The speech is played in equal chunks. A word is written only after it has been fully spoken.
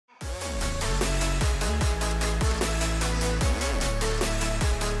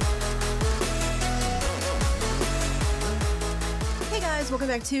welcome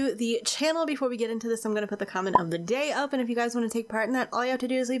back to the channel. Before we get into this, I'm going to put the comment of the day up, and if you guys want to take part in that, all you have to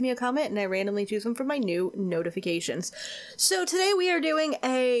do is leave me a comment and I randomly choose one from my new notifications. So today we are doing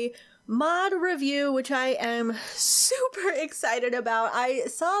a mod review, which I am super excited about. I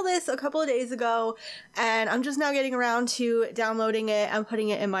saw this a couple of days ago and I'm just now getting around to downloading it and putting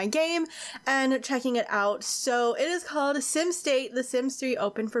it in my game and checking it out. So it is called SimState, The Sims 3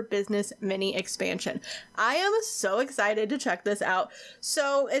 Open for Business Mini Expansion. I am so excited to check this out.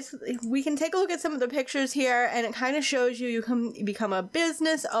 So we can take a look at some of the pictures here, and it kind of shows you can become a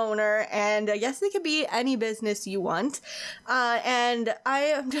business owner, and yes, it could be any business you want. And I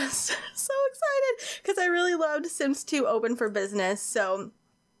am just so excited because I really loved Sims 2 Open for Business. So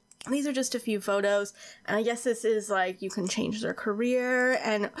these are just a few photos, and I guess this is like you can change their career,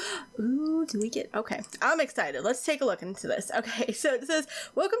 and ooh, do we get, okay, I'm excited. Let's take a look into this. Okay, so it says,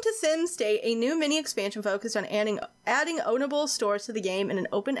 welcome to SimState, a new mini expansion focused on adding ownable stores to the game in an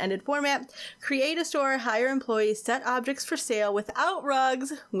open-ended format. Create a store, hire employees, set objects for sale without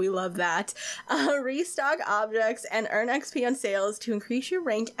rugs, we love that, restock objects, and earn XP on sales to increase your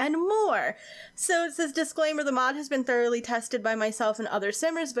rank, and more. So it says, disclaimer, the mod has been thoroughly tested by myself and other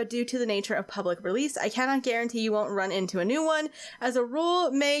Simmers, but due to the nature of public release, I cannot guarantee you won't run into a new one. As a rule,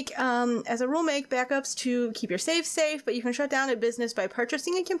 make backups to keep your safe safe, but you can shut down a business by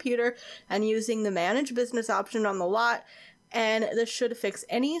purchasing a computer and using the manage business option on the lot, and this should fix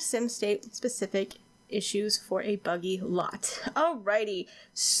any SimState specific issues for a buggy lot. Alrighty,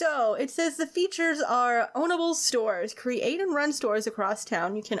 so it says the features are ownable stores. Create and run stores across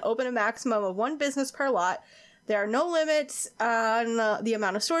town. You can open a maximum of one business per lot. There are no limits on the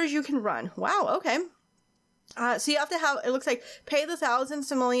amount of stores you can run. Wow, okay. So you have to have, it looks like, pay the 1,000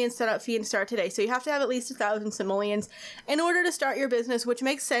 simoleons setup fee and start today. So you have to have at least 1,000 simoleons in order to start your business, which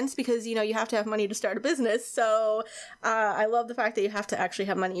makes sense because, you know, you have to have money to start a business. So I love the fact that you have to actually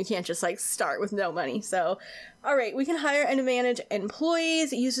have money. You can't just like start with no money. So, all right, we can hire and manage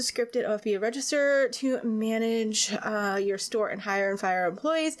employees. Use a scripted OFB register to manage your store and hire and fire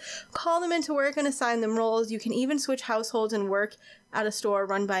employees. Call them into work and assign them roles. You can even switch households and work at a store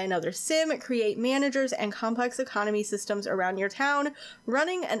run by another sim. Create managers and complex economy systems around your town.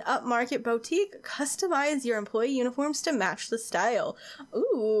 Running an upmarket boutique. Customize your employee uniforms to match the style.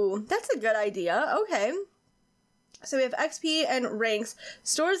 Ooh, that's a good idea. Okay. So we have XP and ranks.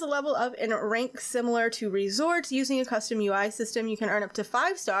 Stores level up in rank similar to resorts. Using a custom UI system, you can earn up to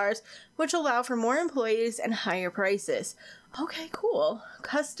 5 stars, which allow for more employees and higher prices. Okay, cool.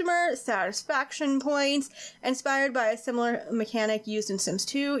 Customer satisfaction points. Inspired by a similar mechanic used in Sims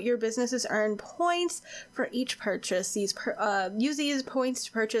 2, your businesses earn points for each purchase. Use these points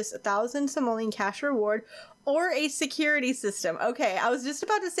to purchase 1,000 simoleon cash reward or a security system. Okay, I was just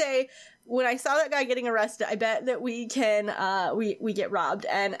about to say, when I saw that guy getting arrested, I bet that we can, we get robbed.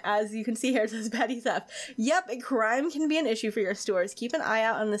 And as you can see here, it says petty theft. Yep, crime can be an issue for your stores. Keep an eye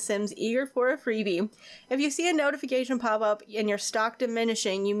out on the Sims eager for a freebie. If you see a notification pop up and your stock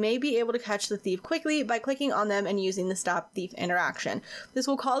diminishing, you may be able to catch the thief quickly by clicking on them and using the stop thief interaction. This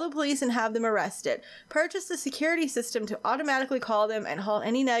will call the police and have them arrested. Purchase the security system to automatically call them and halt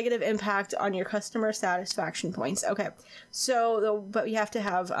any negative impact on your customer satisfaction points. Okay, so, but you have to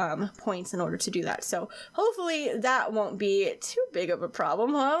have, points in order to do that. So hopefully that won't be too big of a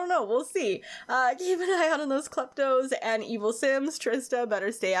problem. I don't know. We'll see. Keep an eye out on those kleptos and evil Sims. Trista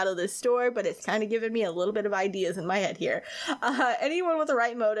better stay out of this store, but it's kind of giving me a little bit of ideas in my head here. Anyone with the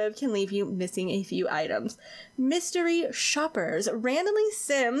right motive can leave you missing a few items. Mystery shoppers. Randomly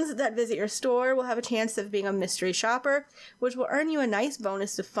Sims that visit your store will have a chance of being a mystery shopper, which will earn you a nice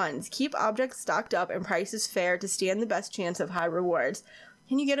bonus of funds. Keep objects stocked up and prices fair to stand the best chance of high rewards.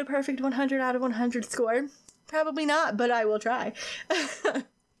 Can you get a perfect 100 out of 100 score? Probably not, but I will try.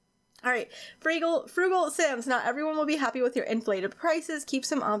 Alright, frugal Sims. Not everyone will be happy with your inflated prices. Keep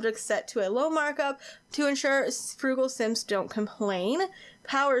some objects set to a low markup to ensure frugal Sims don't complain.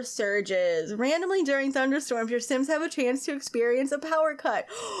 Power surges. Randomly during thunderstorms, your Sims have a chance to experience a power cut.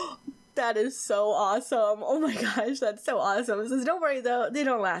 That is so awesome. Oh my gosh, that's so awesome. It says, don't worry though, they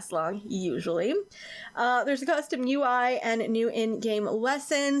don't last long, usually. There's a custom UI and new in-game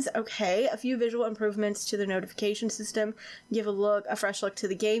lessons. Okay, a few visual improvements to the notification system. Give a fresh look to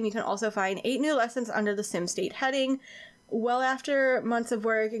the game. You can also find 8 new lessons under the SimState heading. Well, after months of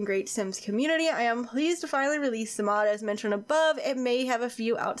work in Great Sims community, I am pleased to finally release the mod. As mentioned above, it may have a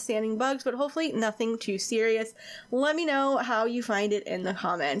few outstanding bugs, but hopefully nothing too serious. Let me know how you find it in the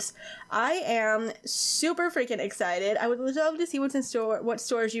comments. I am super freaking excited. I would love to see what's in store, what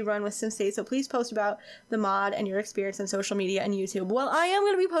stores you run with SimState, so please post about the mod and your experience on social media and YouTube. Well, I am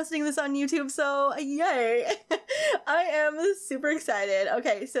going to be posting this on YouTube, so yay! I am super excited.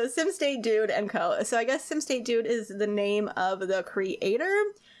 Okay, so SimState Dude and Co. So I guess SimState Dude is the name of the creator.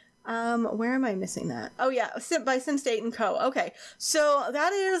 Where am I missing that? Oh yeah, by SimState and Co. Okay, so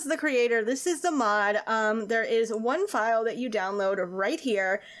that is the creator. This is the mod. There is one file that you download right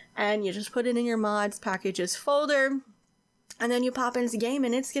here, and you just put it in your mods packages folder, and then you pop into the game,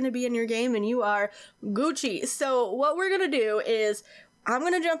 and it's going to be in your game, and you are Gucci. So what we're going to do is, I'm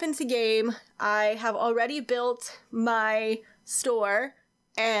going to jump into game. I have already built my store,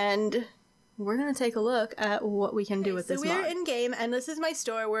 and we're going to take a look at what we can do with this mod. So we're in game, and this is my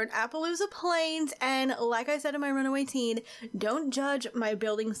store. We're in Appaloosa Plains, and like I said in my Runaway Teen, don't judge my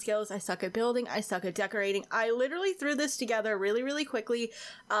building skills. I suck at building. I suck at decorating. I literally threw this together really, really quickly.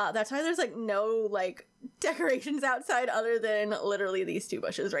 That's why there's like no like decorations outside other than literally these two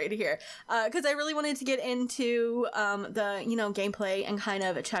bushes right here, because I really wanted to get into the, you know, gameplay and kind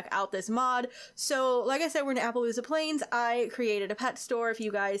of check out this mod. So like I said, we're in Appaloosa Plains. I created a pet store, if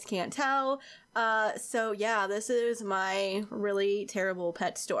you guys can't tell. So yeah, this is my really terrible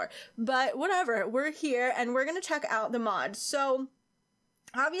pet store, but whatever, we're here and we're gonna check out the mod. So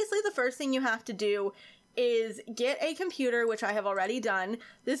obviously the first thing you have to do is get a computer, which I have already done.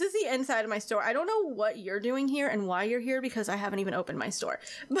 This is the inside of my store. I don't know what you're doing here and why you're here because I haven't even opened my store.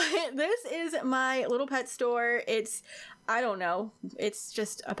 But this is my little pet store. It's, I don't know, it's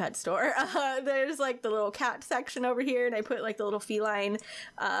just a pet store. There's like the little cat section over here, and I put like the little feline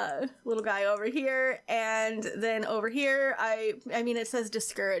little guy over here. And then over here, I mean, it says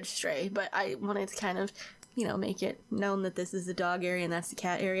discourage stray, but I wanted to kind of, you know, make it known that this is the dog area and that's the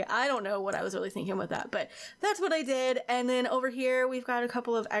cat area. I don't know what I was really thinking with that, but that's what I did. And then over here, we've got a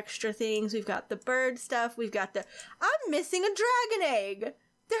couple of extra things. We've got the bird stuff. We've got the, I'm missing a dragon egg.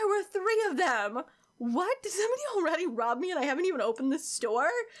 There were 3 of them. What? Did somebody already rob me and I haven't even opened the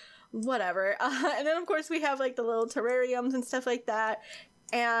store? Whatever. And then of course we have like the little terrariums and stuff like that.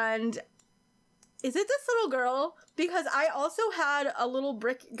 And is it this little girl? Because I also had a little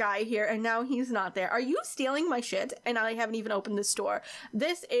brick guy here and now he's not there. Are you stealing my shit? And I haven't even opened the store.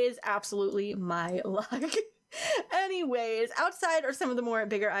 This is absolutely my luck. Anyways, outside are some of the more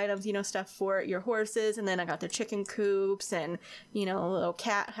bigger items, you know, stuff for your horses. And then I got the chicken coops and, you know, a little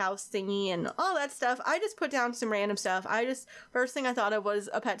cat house thingy and all that stuff. I just put down some random stuff. First thing I thought of was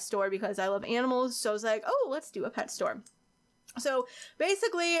a pet store because I love animals. So I was like, oh, let's do a pet store. So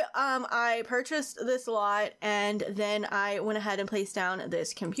basically, I purchased this lot and then I went ahead and placed down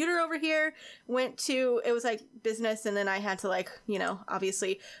this computer over here, it was like business, and then I had to like, you know,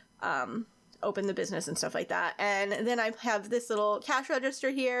 obviously, open the business and stuff like that. And then I have this little cash register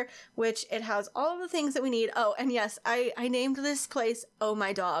here, which it has all of the things that we need. Oh, and yes, I named this place Oh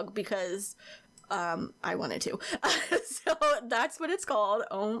My Dog because I wanted to. So that's what it's called.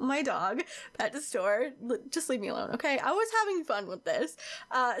 Oh My Dog Pet Store. Just leave me alone, okay? I was having fun with this.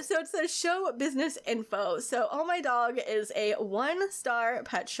 So it says show business info. So Oh My Dog is a 1-star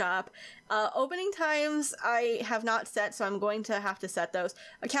pet shop. Opening times I have not set, so I'm going to have to set those.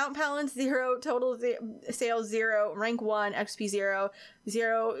 Account balance 0, total sales 0, rank 1, XP 0,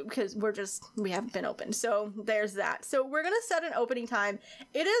 because we haven't been open. So there's that. So we're gonna set an opening time.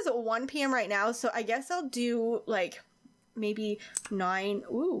 It is 1 p.m. right now, so I guess I'll do like maybe 9.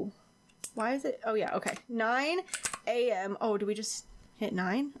 Ooh, why is it? Oh yeah, okay. 9 a.m. Oh, do we just hit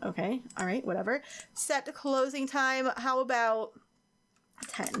 9? Okay, all right, whatever. Set the closing time. How about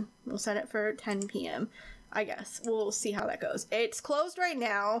 10? We'll set it for 10 p.m. I guess. We'll see how that goes. It's closed right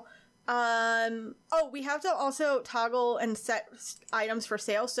now. Oh, we have to also toggle and set items for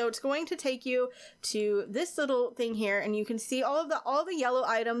sale. So it's going to take you to this little thing here, and you can see all the yellow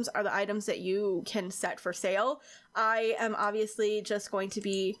items are the items that you can set for sale. I am obviously just going to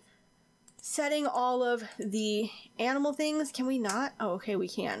be setting all of the animal things. Can we not? Oh, okay, we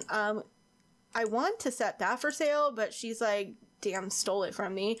can. I want to set that for sale, but she's like, damn, stole it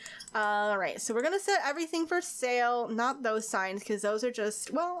from me. Alright, so we're gonna set everything for sale, not those signs, because those are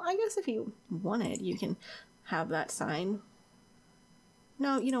just, well, I guess if you want it, you can have that sign.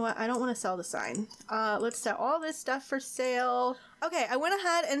 No, you know what, I don't want to sell the sign. Let's set all this stuff for sale. Okay, I went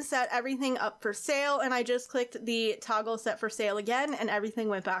ahead and set everything up for sale, and I just clicked the toggle set for sale again, and everything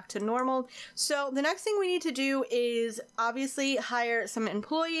went back to normal. So the next thing we need to do is obviously hire some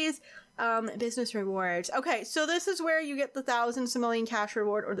employees. Business rewards. Okay, so this is where you get the 1,000 simoleon cash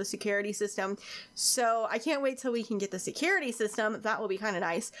reward or the security system. So I can't wait till we can get the security system. That will be kind of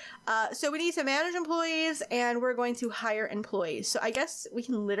nice. So we need to manage employees, and we're going to hire employees. So I guess we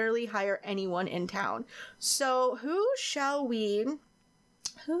can literally hire anyone in town. So who shall we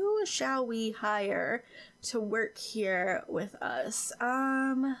hire to work here with us?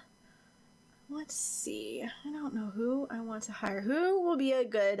 Let's see. I don't know who I want to hire. Who will be a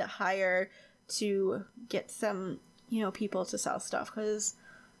good hire to get some, you know, people to sell stuff? Because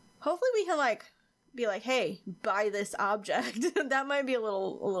hopefully we can, like, be like, hey, buy this object. That might be a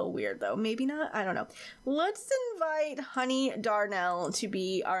little weird, though. Maybe not. I don't know. Let's invite Honey Darnell to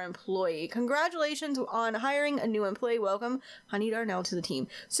be our employee. Congratulations on hiring a new employee. Welcome, Honey Darnell, to the team.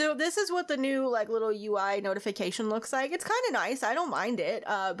 So this is what the new, like, little UI notification looks like. It's kind of nice. I don't mind it,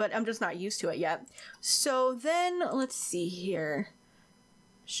 but I'm just not used to it yet. So then, let's see here.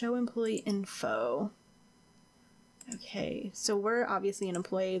 Show employee info. Okay, so we're obviously an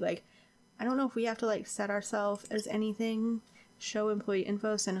employee, like, I don't know if we have to, like, set ourselves as anything. Show employee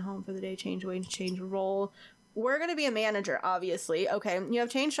info, send home for the day, change wage, change role. We're going to be a manager, obviously. Okay, you have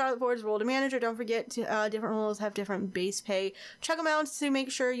changed Charlotte Ford's role to manager. Don't forget, different roles have different base pay. Check amounts to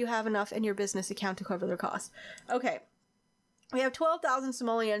make sure you have enough in your business account to cover their costs. Okay, we have 12,000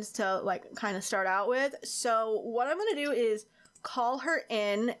 simoleons to, like, kind of start out with. So what I'm going to do is call her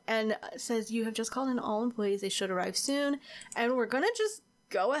in, and it says you have just called in all employees. They should arrive soon. And we're going to just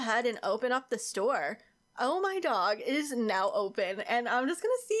go ahead and open up the store. Oh, my dog is now open, and I'm just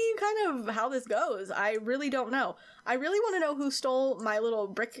gonna see kind of how this goes. I really don't know. I really want to know who stole my little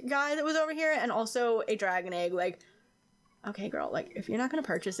brick guy that was over here, and also a dragon egg. Like, okay, girl, like, if you're not gonna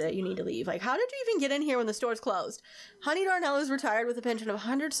purchase it, you need to leave. Like, how did you even get in here when the store's closed? Honey Darnell is retired with a pension of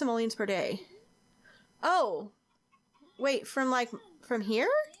 100 simoleons per day. Oh, wait, from here?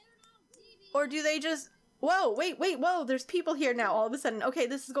 Or do they just... Whoa, wait, whoa, there's people here now all of a sudden. Okay,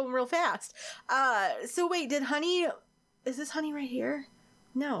 this is going real fast. So wait, did Honey... Is this Honey right here?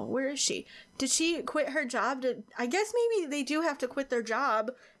 No, where is she? Did she quit her job? I guess maybe they do have to quit their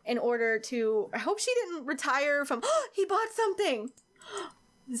job in order to... I hope she didn't retire from... He bought something!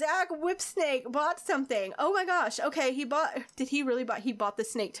 Zach Whipsnake bought something. Oh my gosh. Okay, he bought... Did he really buy... He bought the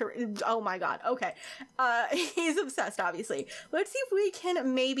snake to... Oh my god. Okay. He's obsessed, obviously. Let's see if we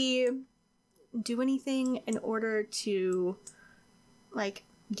can maybe... do anything in order to, like,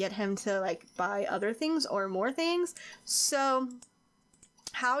 get him to, like, buy other things or more things. So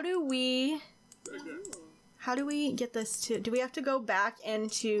how do we get this to... Do we have to go back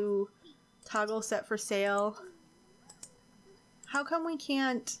into toggle set for sale? How come we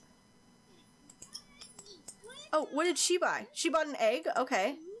can't... Oh, what did she buy? She bought an egg?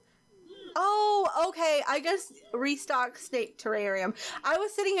 Okay. Oh, okay. I guess restock snake terrarium. I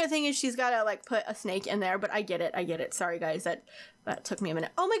was sitting here thinking she's gotta, like, put a snake in there, but I get it. I get it. Sorry, guys. That took me a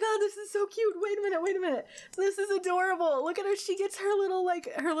minute. Oh my god, this is so cute. Wait a minute. This is adorable. Look at her. She gets her little,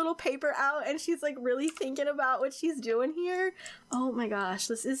 like, her little paper out, and she's, like, really thinking about what she's doing here. Oh my gosh.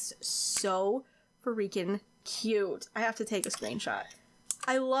 This is so freaking cute. I have to take a screenshot.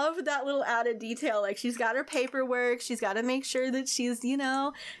 I love that little added detail. Like, she's got her paperwork. She's got to make sure that she's, you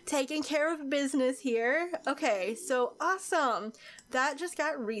know, taking care of business here. Okay, so awesome. That just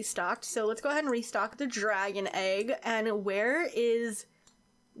got restocked. So let's go ahead and restock the dragon egg. And where is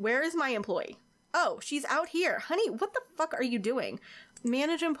my employee? Oh, she's out here. Honey, what the fuck are you doing?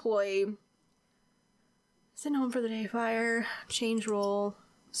 Manage employee. Send home for the day, fire. Change role.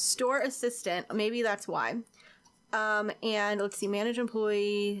 Store assistant. Maybe that's why. And let's see, manage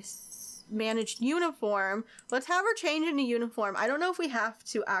employee, manage uniform. Let's have her change into uniform. I don't know if we have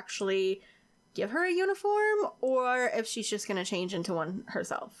to actually give her a uniform or if she's just going to change into one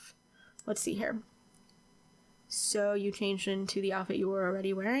herself. Let's see here. So you changed into the outfit you were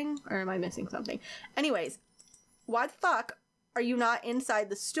already wearing, or am I missing something? Anyways, why the fuck are you not inside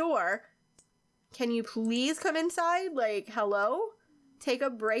the store? Can you please come inside? Like, hello? Take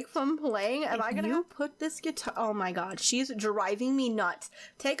a break from playing. Am I gonna put this guitar? Oh my god, she's driving me nuts.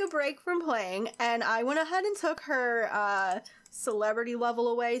 Take a break from playing, and I went ahead and took her celebrity level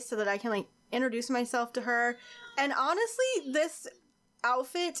away so that I can, like, introduce myself to her. And honestly, this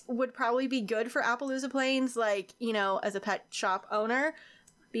outfit would probably be good for Appaloosa Plains, like, you know, as a pet shop owner,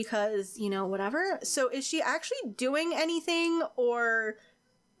 because, you know, whatever. So is she actually doing anything, or...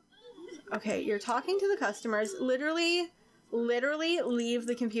 Okay, you're talking to the customers. Literally leave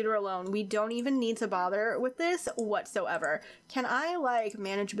the computer alone. We don't even need to bother with this whatsoever. Can I, like,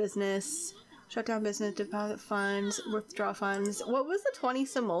 manage business, shut down business, deposit funds, withdraw funds? What was the 20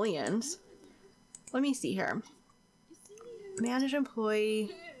 simoleons? Let me see here. Manage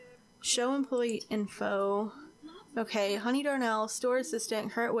employee, Show employee info. Okay, Honey Darnell, store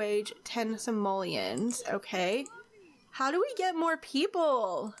assistant, current wage, 10 simoleons. Okay. How do we get more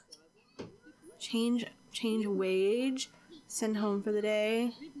people? Change wage. Send home for the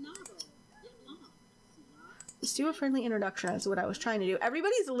day. Let's do a friendly introduction is what I was trying to do.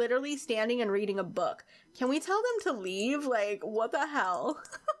 Everybody's literally standing and reading a book. Can we tell them to leave? Like, what the hell?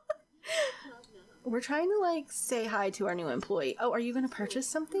 We're trying to, like, say hi to our new employee. Oh, are you going to purchase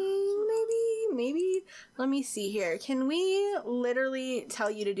something? Maybe? Let me see here. Can we literally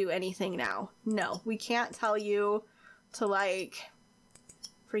tell you to do anything now? No, we can't tell you to, like,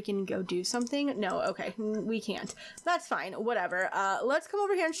 freaking go do something. No, okay, we can't. That's fine, whatever. Let's come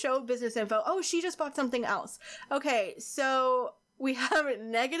over here and show business info. Oh, she just bought something else. Okay, so we have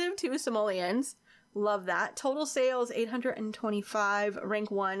 -2 simoleons. Love that. Total sales, 825.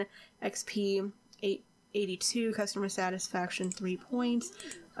 Rank 1, XP, 882. Customer satisfaction, 3 points.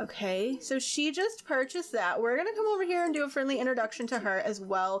 Okay, so she just purchased that. We're gonna come over here and do a friendly introduction to her as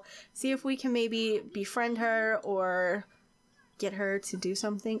well. See if we can maybe befriend her or get her to do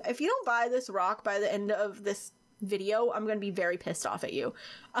something. If you don't buy this rock by the end of this video, I'm gonna be very pissed off at you.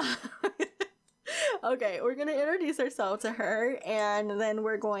 Okay, we're gonna introduce ourselves to her, and then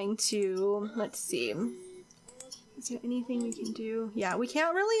we're going to, let's see. Is there anything we can do? Yeah, we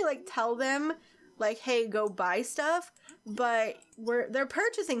can't really, like, tell them, like, hey, go buy stuff, but they're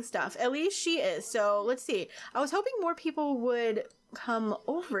purchasing stuff. At least she is. So let's see. I was hoping more people would come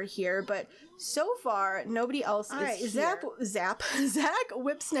over here, but so far nobody else is here. Zach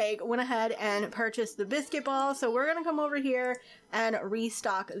Whipsnake went ahead and purchased the biscuit ball, so we're gonna come over here and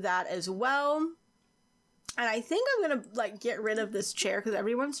restock that as well. And I think I'm gonna, like, get rid of this chair because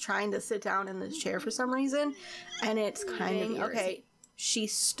everyone's trying to sit down in this chair for some reason, and it's kind of okay. She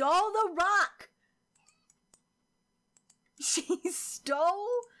stole the rock. She stole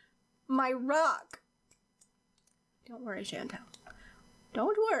my rock. Don't worry, Chantel.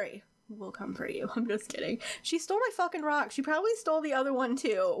 Don't worry. We'll come for you. I'm just kidding. She stole my fucking rock. She probably stole the other one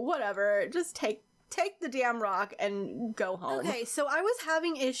too. Whatever. Just take the damn rock and go home. Okay, so I was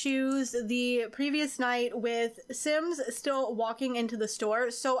having issues the previous night with Sims still walking into the store.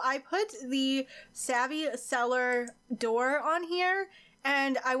 So I put the Savvy Seller door on here,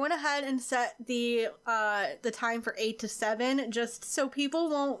 and I went ahead and set the time for 8 to 7 just so people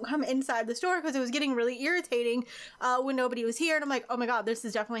won't come inside the store because it was getting really irritating when nobody was here. And I'm like, oh my god, this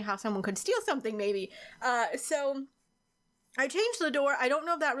is definitely how someone could steal something maybe. So I changed the door. I don't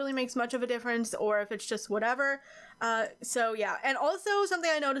know if that really makes much of a difference or if it's just whatever. So yeah. And also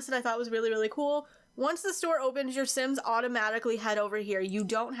something I noticed that I thought was really, really cool. Once the store opens, your Sims automatically head over here. You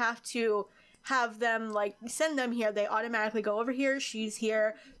don't have to have them, like, send them here. They automatically go over here. She's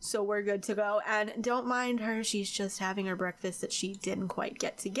here, so we're good to go. And don't mind her. She's just having her breakfast that she didn't quite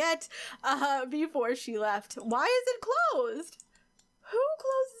get to get before she left. Why is it closed? Who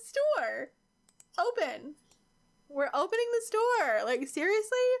closed the store? Open. We're opening the store. Like,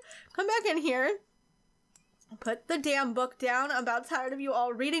 seriously? Come back in here. Put the damn book down. I'm about tired of you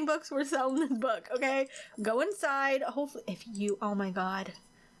all reading books. We're selling this book, okay? Go inside. Hopefully, oh my god.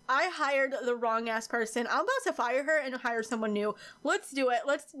 I hired the wrong ass person. I'm about to fire her and hire someone new. Let's do it.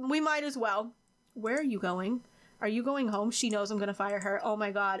 We might as well. Where are you going? Are you going home? She knows I'm gonna fire her. Oh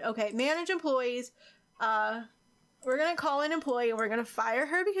my god. Okay, manage employees. We're gonna call an employee and we're gonna fire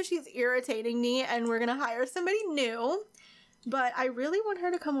her because she's irritating me, and we're gonna hire somebody new. But I really want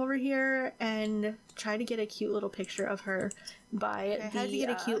her to come over here and try to get a cute little picture of her I had to get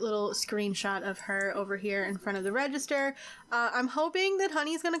a cute little screenshot of her over here in front of the register. I'm hoping that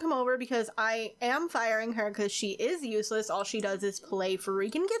Honey's gonna come over because I am firing her because she is useless. All she does is play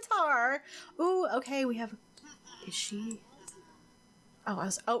freaking guitar. Ooh, okay, we have... Is she...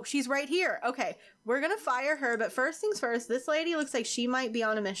 Oh, she's right here. Okay, we're gonna fire her, but first things first, this lady looks like she might be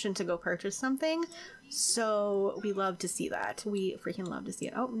on a mission to go purchase something. So we love to see that. We freaking love to see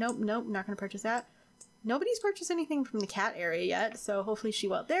it. Oh, nope, not gonna purchase that. Nobody's purchased anything from the cat area yet, so hopefully she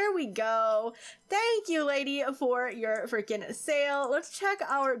will. There we go. Thank you, lady, for your freaking sale. Let's check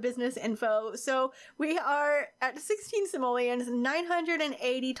our business info. So we are at 16 simoleons,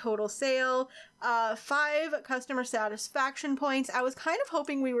 980 total sale, 5 customer satisfaction points. I was kind of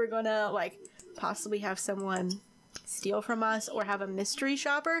hoping we were gonna, like, possibly have someone steal from us or have a mystery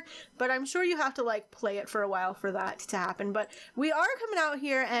shopper, but I'm sure you have to, like, play it for a while for that to happen. But we are coming out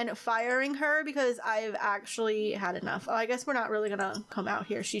here and firing her because I've actually had enough. Oh, I guess we're not really gonna come out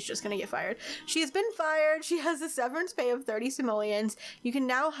here. She's just gonna get fired. She's been fired. She has a severance pay of 30 simoleons. You can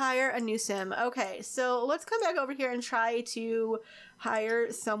now hire a new sim. Okay, so let's come back over here and try to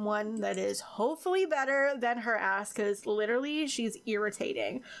hire someone that is hopefully better than her ass, because literally she's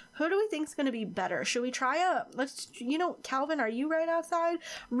irritating. Who do we think is going to be better? Should we try Calvin, are you right outside?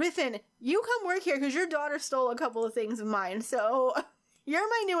 Riffin, you come work here because your daughter stole a couple of things of mine, so you're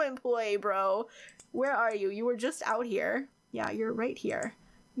my new employee, bro. Where are you? You were just out here. Yeah, you're right here.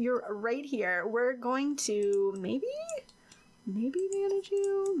 You're right here. We're going to maybe manage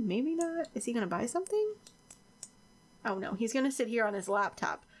you, maybe not. Is he going to buy something? Oh no, he's going to sit here on his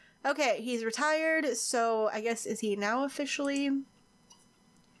laptop. Okay, he's retired, so I guess, is he now officially?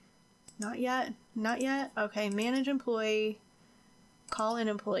 Not yet. Not yet. Okay, manage employee. Call in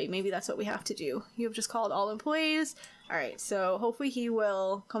employee. Maybe that's what we have to do. You have just called all employees. All right, so hopefully he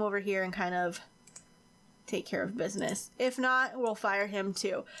will come over here and kind of take care of business. If not, we'll fire him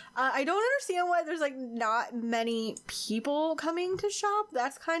too. I don't understand why there's like not many people coming to shop.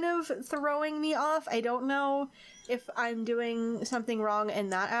 That's kind of throwing me off. I don't know if I'm doing something wrong in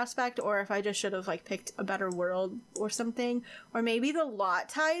that aspect, or if I just should have like picked a better world or something, or maybe the lot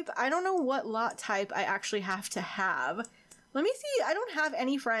type. I don't know what lot type I actually have to have. Let me see. I don't have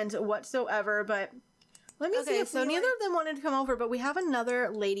any friends whatsoever, but let me see. So neither of them wanted to come over, but we have another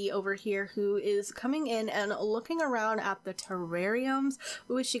lady over here who is coming in and looking around at the terrariums.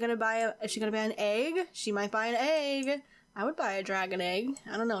 Ooh, is she gonna buy an egg? She might buy an egg. I would buy a dragon egg.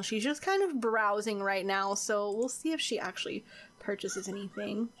 I don't know. She's just kind of browsing right now, so we'll see if she actually purchases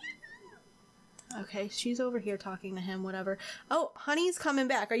anything. Okay, she's over here talking to him, whatever. Oh, honey's coming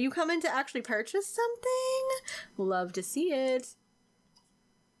back. Are you coming to actually purchase something? Love to see it.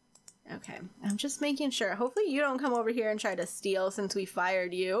 Okay, I'm just making sure. Hopefully you don't come over here and try to steal since we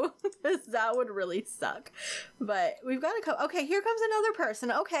fired you, because that would really suck. But we've got to come. Okay, here comes another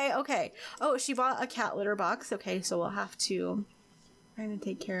person. Okay, okay. Oh, she bought a cat litter box. Okay, so we'll have to kind of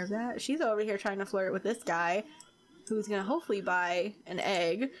take care of that. She's over here trying to flirt with this guy, who's gonna hopefully buy an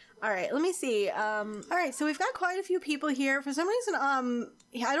egg. All right, let me see. All right, so we've got quite a few people here. For some reason,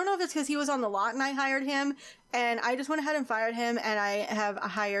 I don't know if it's because he was on the lot and I hired him, and I just went ahead and fired him, and I have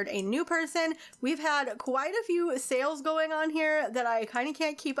hired a new person. We've had quite a few sales going on here that I kind of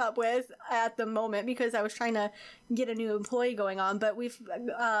can't keep up with at the moment because I was trying to get a new employee going on, but we've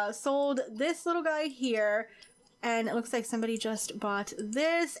sold this little guy here, and it looks like somebody just bought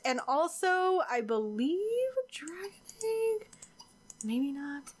this, and also, I believe, dragon egg? Maybe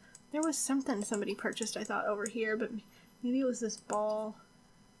not. There was something somebody purchased, I thought, over here, but maybe it was this ball.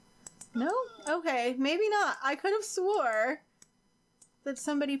 No? Okay, maybe not. I could have swore that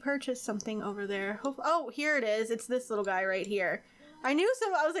somebody purchased something over there. Oh, here it is. It's this little guy right here. I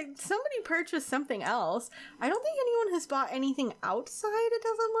was like, somebody purchased something else. I don't think anyone has bought anything outside, it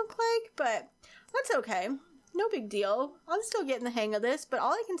doesn't look like, but that's okay. No big deal. I'm still getting the hang of this, but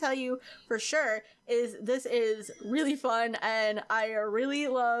all I can tell you for sure is this is really fun, and I really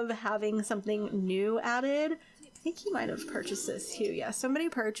love having something new added. I think he might have purchased this too. Yeah, somebody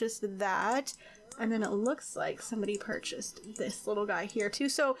purchased that, and then it looks like somebody purchased this little guy here too.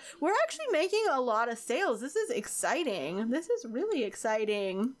 So we're actually making a lot of sales. This is exciting. This is really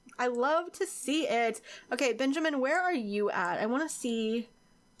exciting. I love to see it. Okay, Benjamin, where are you at? I want to see...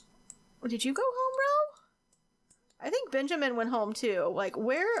 Did you go home, bro? I think Benjamin went home too. Like,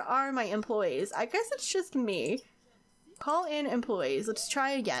 where are my employees? I guess it's just me. Call in employees. Let's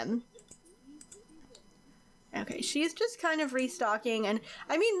try again. Okay, she's just kind of restocking, and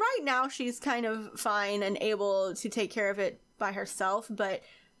I mean, right now she's kind of fine and able to take care of it by herself, but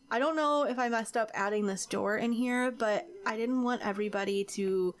I don't know if I messed up adding this door in here, but I didn't want everybody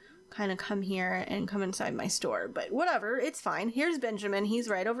to kind of come here and come inside my store, but whatever, it's fine. Here's Benjamin. He's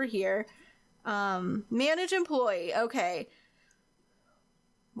right over here. Manage employee. Okay.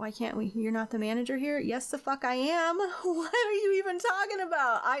 Why can't we? You're not the manager here? Yes, the fuck I am. What are you even talking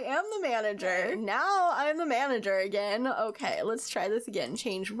about? I am the manager. Now I'm the manager again. Okay, let's try this again.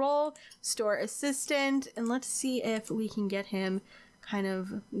 Change role, store assistant, and let's see if we can get him kind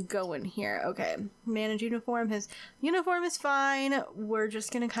of going here. Okay, manage uniform. His uniform is fine. We're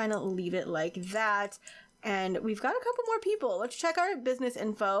just gonna kind of leave it like that. And we've got a couple more people. Let's check our business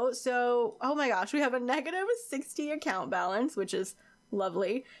info. So, oh my gosh, we have a negative 60 account balance, which is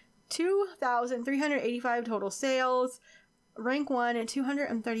lovely. 2,385 total sales. Rank 1 at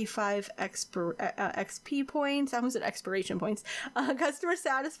 235 XP points. I almost said expiration points. Customer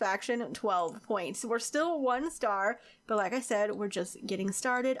satisfaction, 12 points. We're still 1 star, but like I said, we're just getting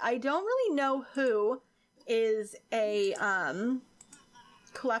started. I don't really know who is a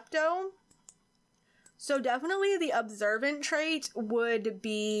klepto. So definitely the observant trait would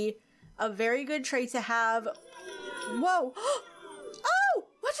be a very good trait to have. Whoa! Oh!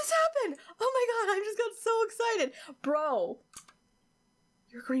 What just happened? Oh my god, I just got so excited. Bro,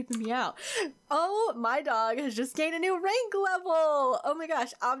 You're creeping me out. Oh, my dog has just gained a new rank level. Oh my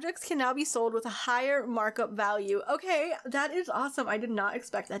gosh, objects can now be sold with a higher markup value. Okay, that is awesome. I did not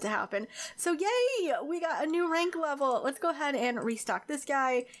expect that to happen. So yay, we got a new rank level. Let's go ahead and restock this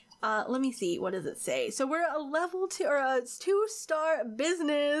guy. Let me see, what does it say? So we're a level 2 or a 2-star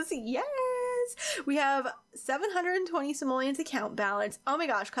business. Yes! We have 720 simoleons account balance. Oh my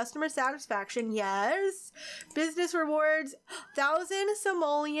gosh, customer satisfaction. Yes! Business rewards, 1,000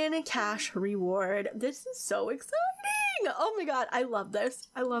 simoleon cash reward. This is so exciting! Oh my god, I love this.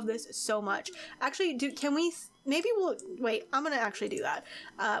 I love this so much. Actually, can we... Maybe we'll... Wait, I'm gonna actually do that.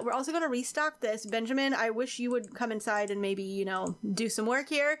 We're also gonna restock this. Benjamin, I wish you would come inside and maybe, you know, do some work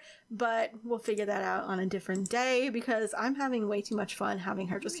here, but we'll figure that out on a different day because I'm having way too much fun having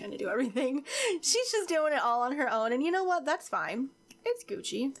her just kind of do everything. She's just doing it all on her own, and you know what? That's fine. It's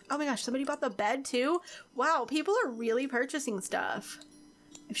Gucci. Oh my gosh, somebody bought the bed too? Wow, people are really purchasing stuff.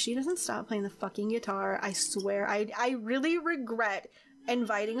 If she doesn't stop playing the fucking guitar, I swear, I really regret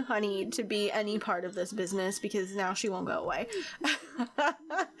inviting Honey to be any part of this business because now she won't go away.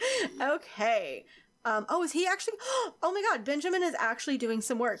 Okay. Oh, is he actually? Oh my god, Benjamin is actually doing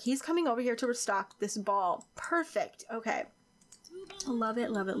some work. He's coming over here to restock this ball. Perfect. Okay. Love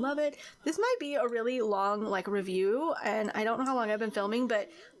it, love it, love it. This might be a really long, like, review, and I don't know how long I've been filming, but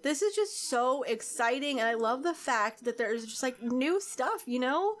this is just so exciting, and I love the fact that there's just, like, new stuff, you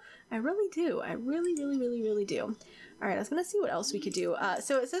know? I really do. I really, really, really, really do. Alright, I was gonna see what else we could do.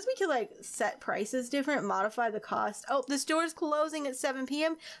 So it says we could, like, set prices different, modify the cost. Oh, the store is closing at 7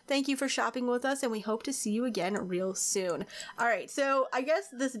 p.m. Thank you for shopping with us, and we hope to see you again real soon. Alright, so I guess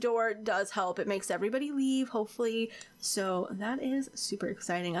this door does help. It makes everybody leave, hopefully. So that is super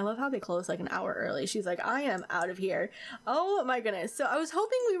exciting. I love how they close, like, an hour early. She's like, I am out of here. Oh my goodness. So I was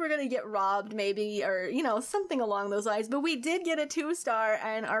hoping we were gonna get robbed, maybe, or, you know, something along those lines, but we did get a 2-star,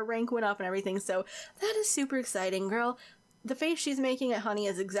 and our rank went up and everything, so that is super exciting, girl. The face she's making at Honey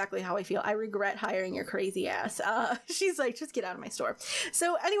is exactly how I feel. I regret hiring your crazy ass. She's like, just get out of my store.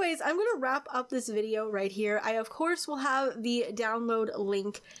 So anyways, I'm going to wrap up this video right here. I, of course, will have the download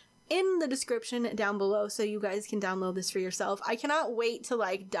link in the description down below so you guys can download this for yourself. I cannot wait to,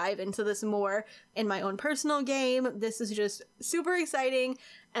 like, dive into this more in my own personal game. This is just super exciting,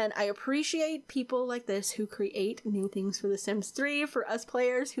 and I appreciate people like this who create new things for The Sims 3, for us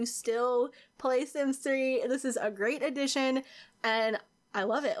players who still play Sims 3. This is a great addition, and I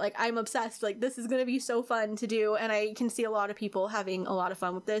love it. Like, I'm obsessed. Like, this is gonna be so fun to do, and I can see a lot of people having a lot of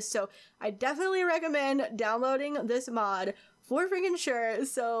fun with this, so I definitely recommend downloading this mod for freaking sure.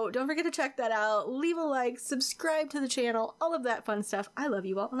 So don't forget to check that out. Leave a like, subscribe to the channel, all of that fun stuff. I love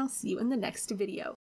you all, and I'll see you in the next video.